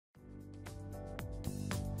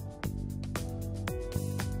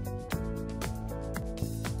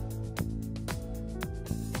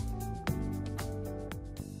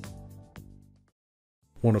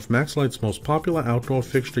One of MaxLite's most popular outdoor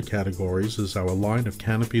fixture categories is our line of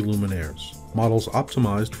Canopy Luminaires. Models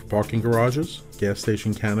optimized for parking garages, gas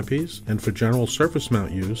station canopies, and for general surface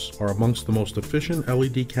mount use are amongst the most efficient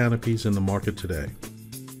LED canopies in the market today.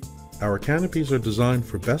 Our canopies are designed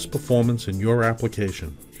for best performance in your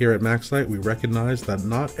application. Here at MaxLite, we recognize that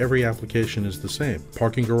not every application is the same.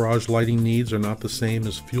 Parking garage lighting needs are not the same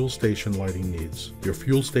as fuel station lighting needs. Your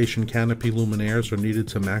fuel station canopy luminaires are needed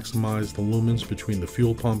to maximize the lumens between the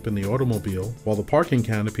fuel pump and the automobile, while the parking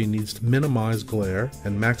canopy needs to minimize glare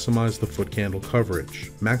and maximize the foot candle coverage.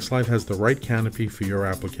 MaxLite has the right canopy for your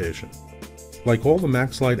application. Like all the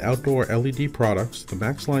MaxLite outdoor LED products, the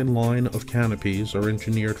MaxLite line of canopies are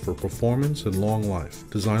engineered for performance and long life.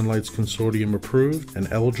 Design Lights Consortium approved and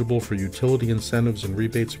eligible for utility incentives and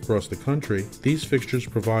rebates across the country, these fixtures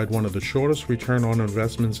provide one of the shortest return on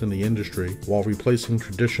investments in the industry while replacing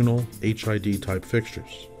traditional HID type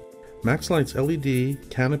fixtures. MaxLite's LED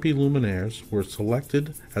canopy luminaires were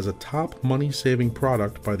selected as a top money-saving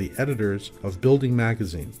product by the editors of Building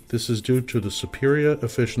Magazine. This is due to the superior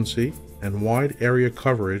efficiency and wide area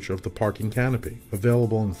coverage of the parking canopy.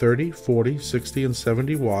 Available in 30, 40, 60, and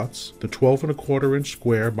 70 watts, the 12.25-inch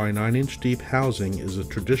square by 9-inch deep housing is a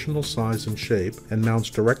traditional size and shape and mounts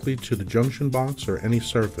directly to the junction box or any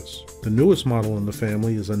surface. The newest model in the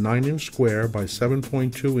family is a 9-inch square by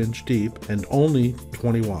 7.2-inch deep and only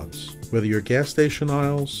 20 watts. Whether your gas station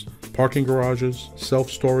aisles, parking garages,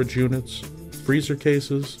 self-storage units, freezer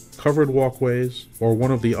cases, covered walkways, or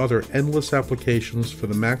one of the other endless applications for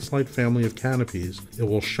the MaxLite family of canopies, it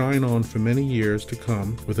will shine on for many years to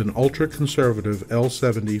come with an ultra-conservative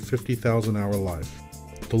L70 50,000-hour life.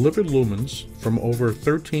 Delivered lumens from over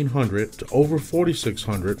 1,300 to over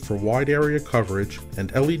 4,600 for wide area coverage,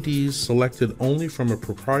 and LEDs selected only from a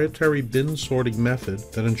proprietary bin sorting method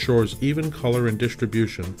that ensures even color and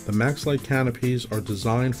distribution. The MaxLite canopies are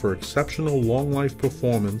designed for exceptional long life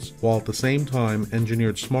performance while at the same time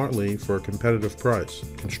engineered smartly for a competitive price.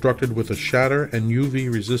 Constructed with a shatter and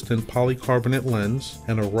UV resistant polycarbonate lens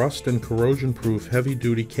and a rust and corrosion proof heavy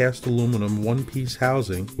duty cast aluminum one-piece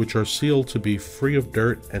housing, which are sealed to be free of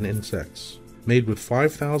dirt and insects. Made with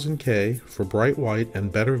 5000K for bright white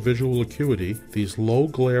and better visual acuity, these low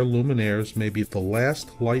glare luminaires may be the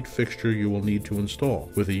last light fixture you will need to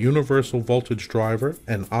install. With a universal voltage driver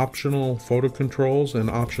and optional photo controls and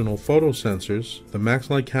optional photo sensors, the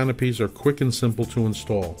MaxLite canopies are quick and simple to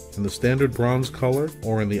install. In the standard bronze color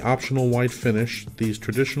or in the optional white finish, these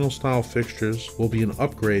traditional style fixtures will be an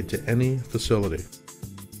upgrade to any facility.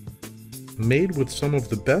 Made with some of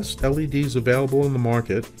the best LEDs available in the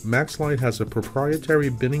market, MaxLite has a proprietary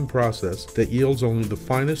binning process that yields only the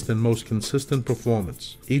finest and most consistent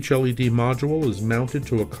performance. Each LED module is mounted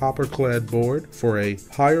to a copper-clad board for a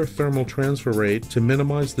higher thermal transfer rate to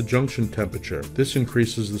minimize the junction temperature. This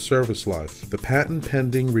increases the service life. The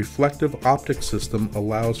patent-pending reflective optic system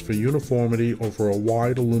allows for uniformity over a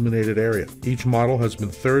wide illuminated area. Each model has been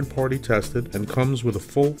third-party tested and comes with a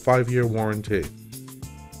full 5-year warranty.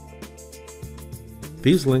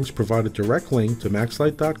 These links provide a direct link to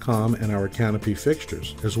MaxLite.com and our canopy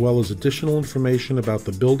fixtures, as well as additional information about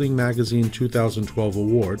the Building Magazine 2012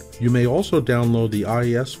 award. You may also download the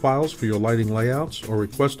IES files for your lighting layouts or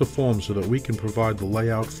request a form so that we can provide the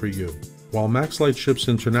layout for you. While MaxLite ships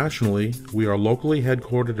internationally, we are locally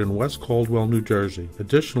headquartered in West Caldwell, New Jersey.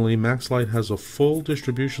 Additionally, MaxLite has a full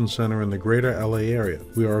distribution center in the greater LA area.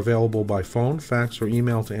 We are available by phone, fax, or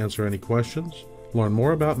email to answer any questions. Learn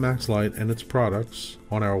more about MaxLite and its products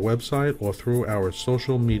on our website or through our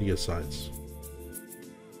social media sites.